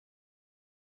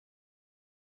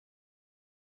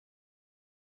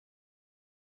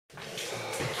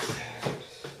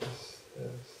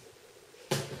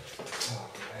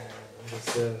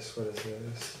this? What is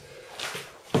this?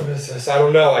 What is this? I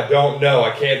don't know. I don't know.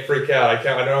 I can't freak out. I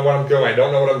don't know what I'm doing. I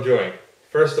don't know what I'm doing.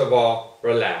 First of all,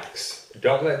 relax.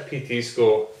 Don't let PT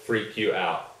school freak you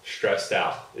out, stressed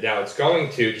out. Now it's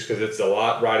going to, just because it's a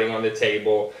lot riding on the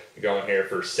table. You're going here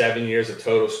for 7 years of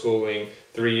total schooling,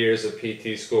 3 years of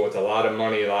PT school. It's a lot of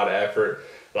money, a lot of effort,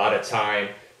 a lot of time.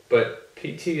 But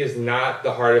PT is not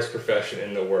the hardest profession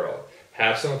in the world.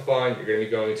 Have some fun. You're going to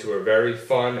be going to a very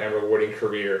fun and rewarding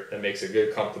career that makes a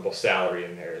good, comfortable salary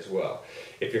in there as well.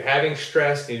 If you're having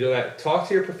stress and you do that, talk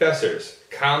to your professors.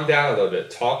 Calm down a little bit.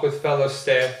 Talk with fellow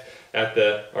staff at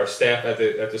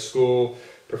the school,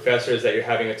 professors that you're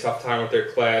having a tough time with their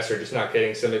class or just not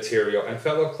getting some material, and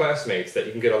fellow classmates that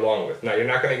you can get along with. Now, you're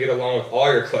not going to get along with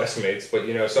all your classmates, but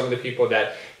you know, some of the people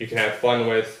that you can have fun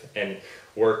with and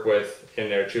work with in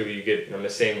there too, you get on the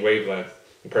same wavelength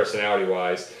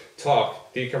personality-wise.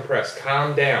 Talk, decompress,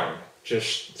 calm down.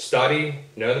 Just study,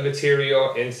 know the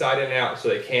material inside and out so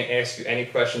they can't ask you any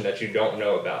question that you don't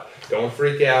know about. Don't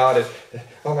freak out if,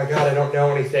 oh my God, I don't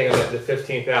know anything at the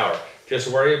 15th hour. Just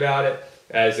worry about it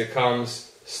as it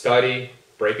comes. Study,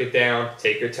 break it down,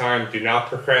 take your time. Do not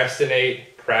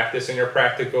procrastinate. Practice in your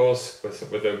practicals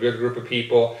with a good group of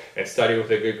people and study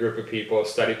with a good group of people.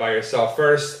 Study by yourself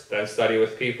first, then study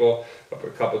with people a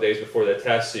couple days before the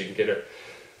test so you can get a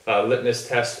litmus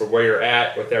test for where you're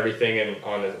at with everything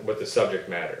and with the subject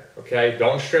matter. Okay?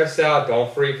 Don't stress out.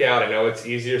 Don't freak out. I know it's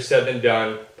easier said than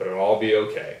done, but it'll all be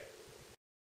okay.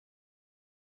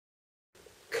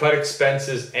 Cut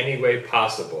expenses any way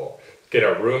possible. Get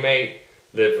a roommate.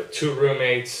 Live with 2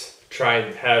 roommates. Try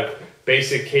and have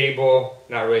basic cable.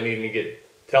 Not really needing to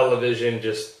get television.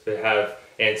 Just to have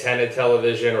antenna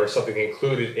television or something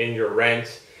included in your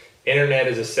rent. Internet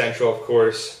is essential, of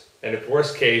course. And if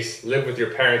worst case, live with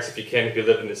your parents if you can, if you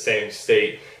live in the same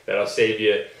state. That'll save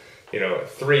you,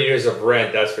 3 years of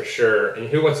rent, that's for sure. And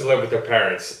who wants to live with their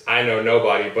parents? I know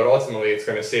nobody, but ultimately it's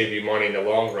going to save you money in the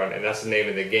long run, and that's the name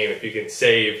of the game. If you can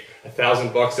save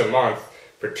 $1,000 a month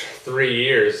for 3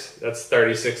 years, that's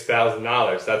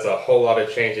 $36,000. That's a whole lot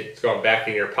of change. It's going back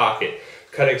in your pocket.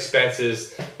 Cut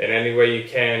expenses in any way you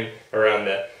can around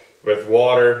with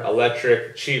water,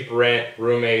 electric, cheap rent,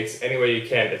 roommates, any way you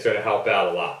can. It's going to help out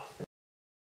a lot.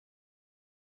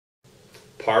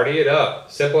 Party it up.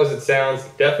 Simple as it sounds,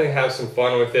 definitely have some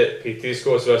fun with it. PT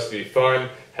school is supposed to be fun.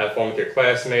 Have fun with your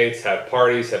classmates, have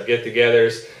parties, have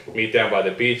get-togethers, meet down by the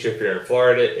beach if you're in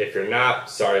Florida. If you're not,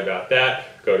 sorry about that.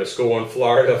 Go to school in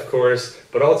Florida, of course.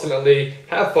 But ultimately,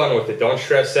 have fun with it. Don't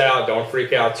stress out. Don't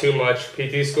freak out too much.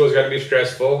 PT school is going to be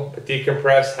stressful, but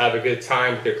decompress, have a good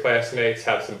time with your classmates,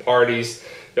 have some parties.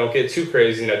 Don't get too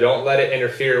crazy. Now, don't let it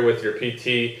interfere with your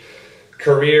PT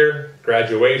career,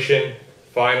 graduation,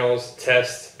 finals,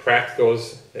 tests,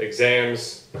 practicals,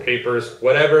 exams, papers,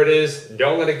 whatever it is.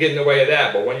 Don't let it get in the way of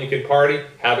that. But when you can party,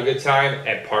 have a good time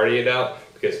and party it up,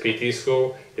 because PT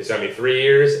school is only 3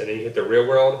 years and then you hit the real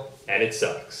world and it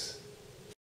sucks.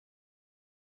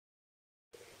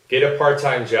 Get a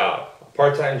part-time job. A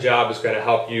part-time job is going to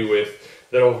help you with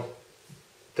little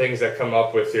things that come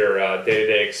up with your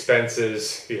day-to-day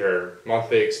expenses, your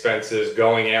monthly expenses,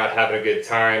 going out, having a good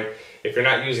time. If you're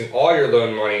not using all your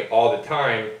loan money all the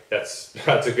time, that's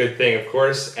a good thing, of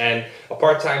course. And a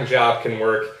part-time job can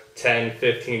work 10,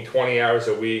 15, 20 hours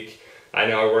a week. I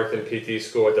know I worked in PT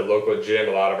school at the local gym.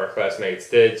 A lot of our classmates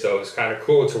did. So it was kind of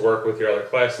cool to work with your other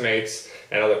classmates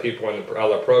and other people in the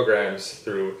other programs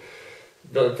through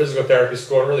the physical therapy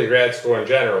school and really grad school in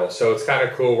general. So it's kind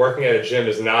of cool. Working at a gym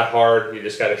is not hard. You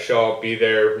just got to show up, be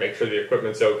there, make sure the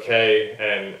equipment's okay,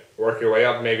 and work your way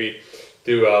up. Maybe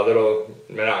do a little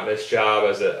monotonous job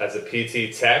as a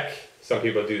PT tech. Some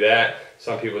people do that.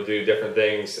 Some people do different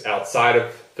things outside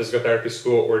of physical therapy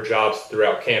school or jobs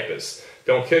throughout campus.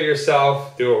 Don't kill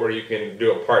yourself. Do it where you can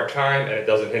do it part-time and it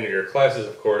doesn't hinder your classes,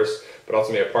 of course, but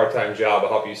ultimately a part-time job will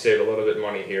help you save a little bit of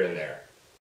money here and there.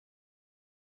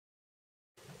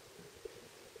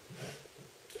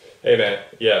 Hey man,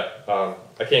 yeah,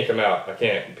 I can't come out. I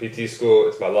can't. PT school,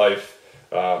 it's my life.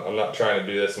 I'm not trying to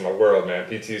do this in my world, man.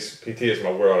 PT is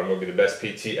my world. I'm going to be the best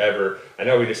PT ever. I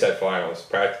know we just had finals,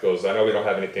 practicals. I know we don't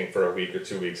have anything for a week or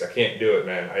 2 weeks. I can't do it,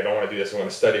 man. I don't want to do this. I'm going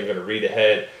to study. I'm going to read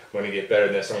ahead. I'm going to get better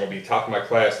than this. I'm going to be top of my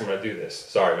class. I'm going to do this.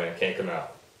 Sorry, man. I can't come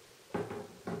out.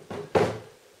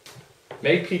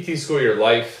 Make PT school your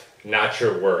life, not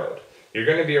your world. You're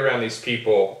going to be around these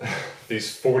people,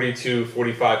 these 42,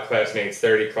 45 classmates,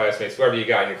 30 classmates, whoever you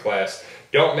got in your class.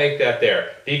 Don't make that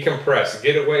there. Decompress.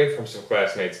 Get away from some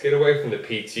classmates. Get away from the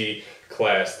PT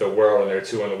class, the world, and there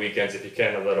too on the weekends if you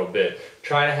can a little bit.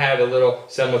 Try to have a little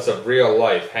semblance of real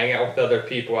life. Hang out with other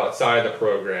people outside of the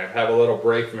program. Have a little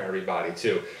break from everybody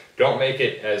too. Don't make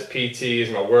it as PT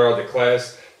is my world. The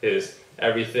class is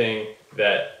everything,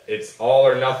 that it's all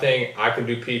or nothing. I can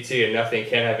do PT and nothing,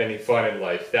 can't have any fun in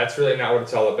life. That's really not what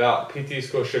it's all about. PT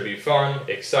school should be fun,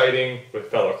 exciting, with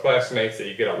fellow classmates that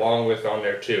you get along with on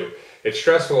there too. It's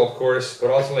stressful, of course, but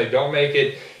ultimately don't make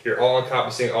it you're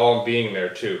all-encompassing all being there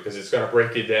too, because it's going to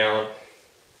break you down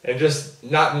and just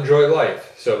not enjoy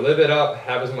life. So live it up,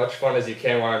 have as much fun as you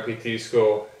can while in PT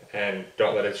school, and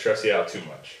don't let it stress you out too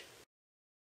much.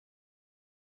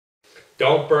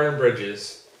 Don't burn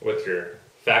bridges with your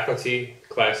faculty,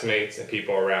 classmates, and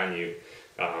people around you,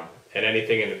 and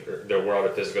anything in the world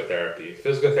of physical therapy.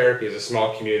 Physical therapy is a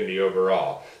small community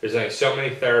overall. There's only so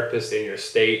many therapists in your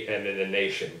state and in the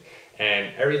nation,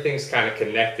 and everything's kind of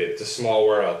connected. It's a small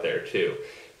world out there too.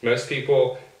 Most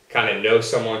people kind of know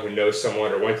someone who knows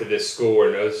someone, or went to this school,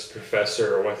 or knows this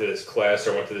professor, or went to this class,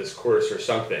 or went to this course or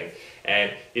something.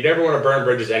 And you never want to burn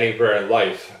bridges anywhere in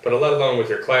life, but let alone with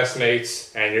your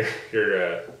classmates and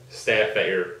your staff at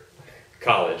your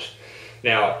college.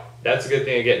 Now, that's a good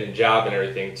thing of getting a job and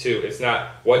everything too. It's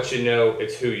not what you know,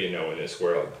 it's who you know in this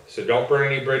world. So don't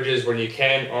burn any bridges when you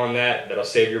can on that. That'll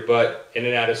save your butt in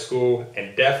and out of school,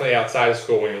 and definitely outside of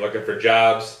school when you're looking for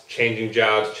jobs, changing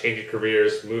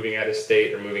careers, moving out of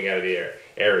state or moving out of the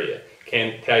area.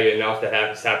 Can't tell you enough that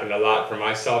has happened a lot for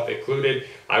myself included.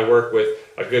 I work with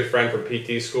a good friend from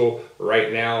PT school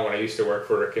right now. When I used to work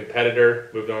for a competitor,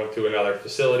 moved on to another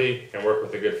facility and work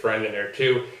with a good friend in there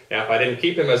too. Now, if I didn't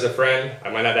keep him as a friend, I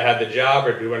might not have had the job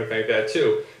or do anything like that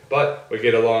too. But we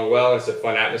get along well, and it's a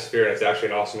fun atmosphere, and it's actually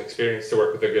an awesome experience to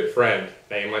work with a good friend.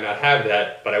 Now, you might not have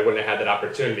that, but I wouldn't have had that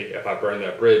opportunity if I burned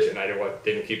that bridge and I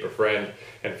didn't keep a friend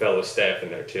and fellow staff in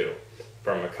there too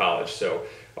from a college. So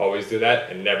always do that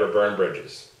and never burn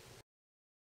bridges.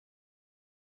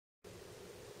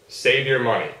 Save your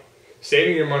money.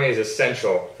 Saving your money is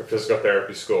essential for physical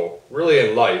therapy school. Really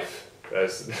in life,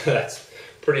 that's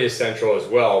pretty essential as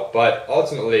well. But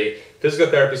ultimately, physical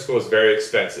therapy school is very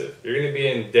expensive. You're going to be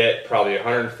in debt probably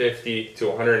 $150 to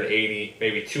 $180,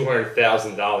 maybe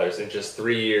 $200,000 in just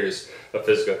 3 years of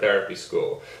physical therapy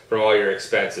school, from all your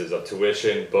expenses of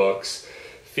tuition, books,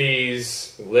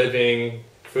 fees, living,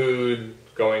 food,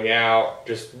 going out,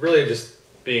 just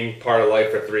being part of life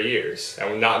for 3 years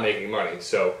and not making money.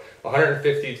 So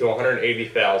 $150,000 to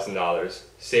 $180,000.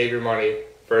 Save your money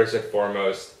first and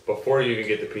foremost before you even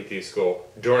get to PT school,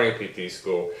 during PT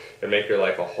school, and make your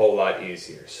life a whole lot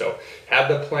easier. So have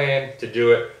the plan to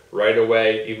do it right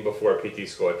away, even before PT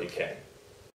school if you can.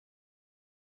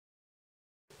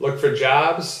 Look for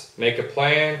jobs, make a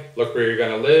plan, look where you're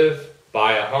going to live,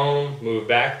 buy a home, move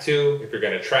back to, if you're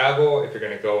going to travel, if you're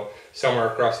going to go somewhere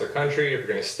across the country, if you're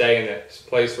going to stay in the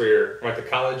place where you went to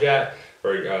college at,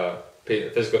 or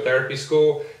physical therapy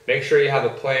school. Make sure you have a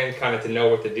plan kind of to know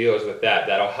what the deal is with that.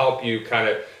 That'll help you kind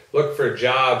of look for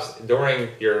jobs during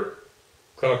your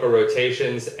clinical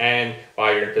rotations and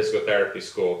while you're in physical therapy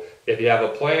school. If you have a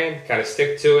plan, kind of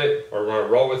stick to it, or want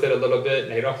to roll with it a little bit.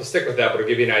 Now, you don't have to stick with that, but it'll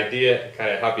give you an idea and kind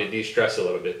of help you de-stress a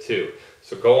little bit too.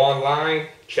 So go online,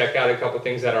 check out a couple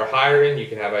things that are hiring. You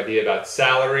can have an idea about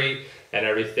salary and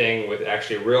everything with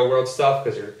actually real world stuff,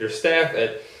 because your staff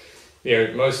at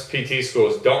most PT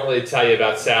schools don't really tell you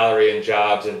about salary and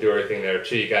jobs and do everything there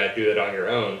too. You got to do that on your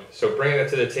own. So bring that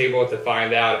to the table to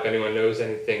find out if anyone knows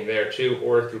anything there too,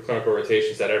 or through clinical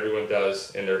rotations that everyone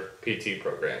does in their PT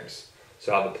programs.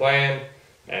 So have a plan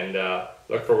and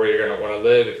look for where you're going to want to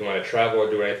live if you want to travel or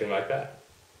do anything like that.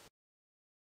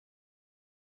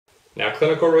 Now,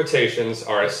 clinical rotations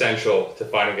are essential to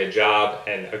finding a job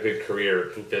and a good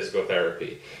career in physical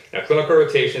therapy. Now, clinical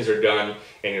rotations are done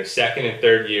in your second and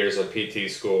third years of PT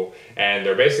school, and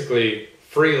they're basically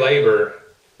free labor,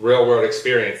 real-world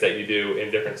experience that you do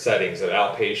in different settings of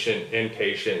outpatient,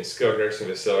 inpatient, skilled nursing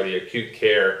facility, acute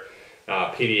care,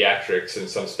 pediatrics, and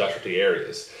some specialty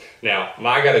areas. Now,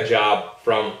 I got a job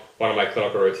from one of my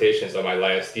clinical rotations of my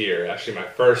last year. Actually, my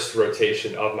first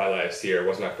rotation of my last year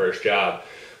was my first job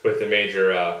with a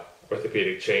major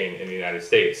orthopedic chain in the United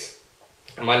States.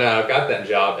 I might not have got that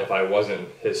job if I wasn't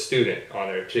his student on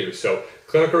there too. So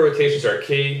clinical rotations are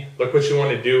key. Look what you want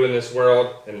to do in this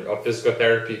world and of physical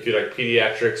therapy, if you like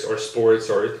pediatrics or sports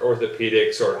or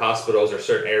orthopedics or hospitals or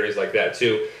certain areas like that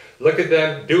too. Look at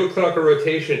them, do a clinical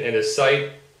rotation in a site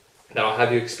that'll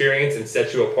have you experience and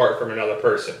set you apart from another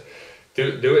person.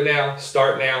 Do it now,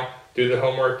 start now, do the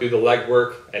homework, do the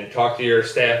legwork, and talk to your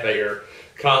staff at your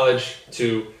college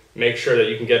to make sure that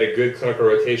you can get a good clinical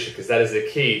rotation, because that is the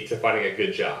key to finding a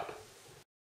good job.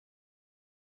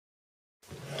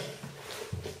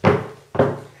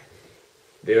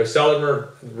 The O'Sullivan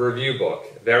Review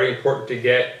Book, very important to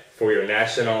get for your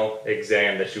national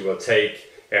exam that you will take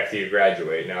after you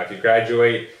graduate. Now, if you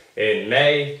graduate in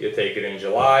May, you'll take it in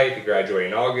July. If you graduate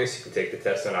in August, you can take the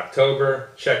test in October.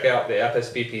 Check out the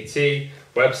FSBPT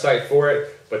website for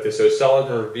it. But this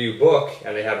O'Sullivan Review book,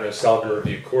 and they have an O'Sullivan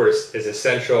Review course, is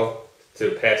essential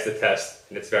to pass the test,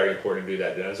 and it's very important to do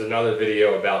that. There's another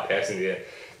video about passing the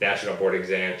National Board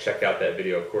exam. Check out that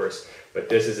video, of course. But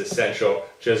this is essential.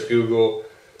 Just Google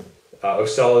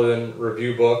O'Sullivan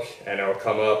Review book, and it'll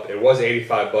come up. It was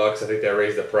 85 bucks. I think they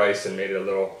raised the price and made it a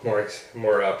little more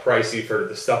pricey for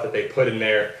the stuff that they put in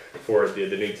there for the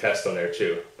new test on there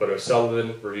too. But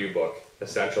O'Sullivan Review book,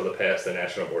 essential to pass the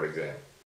National Board exam.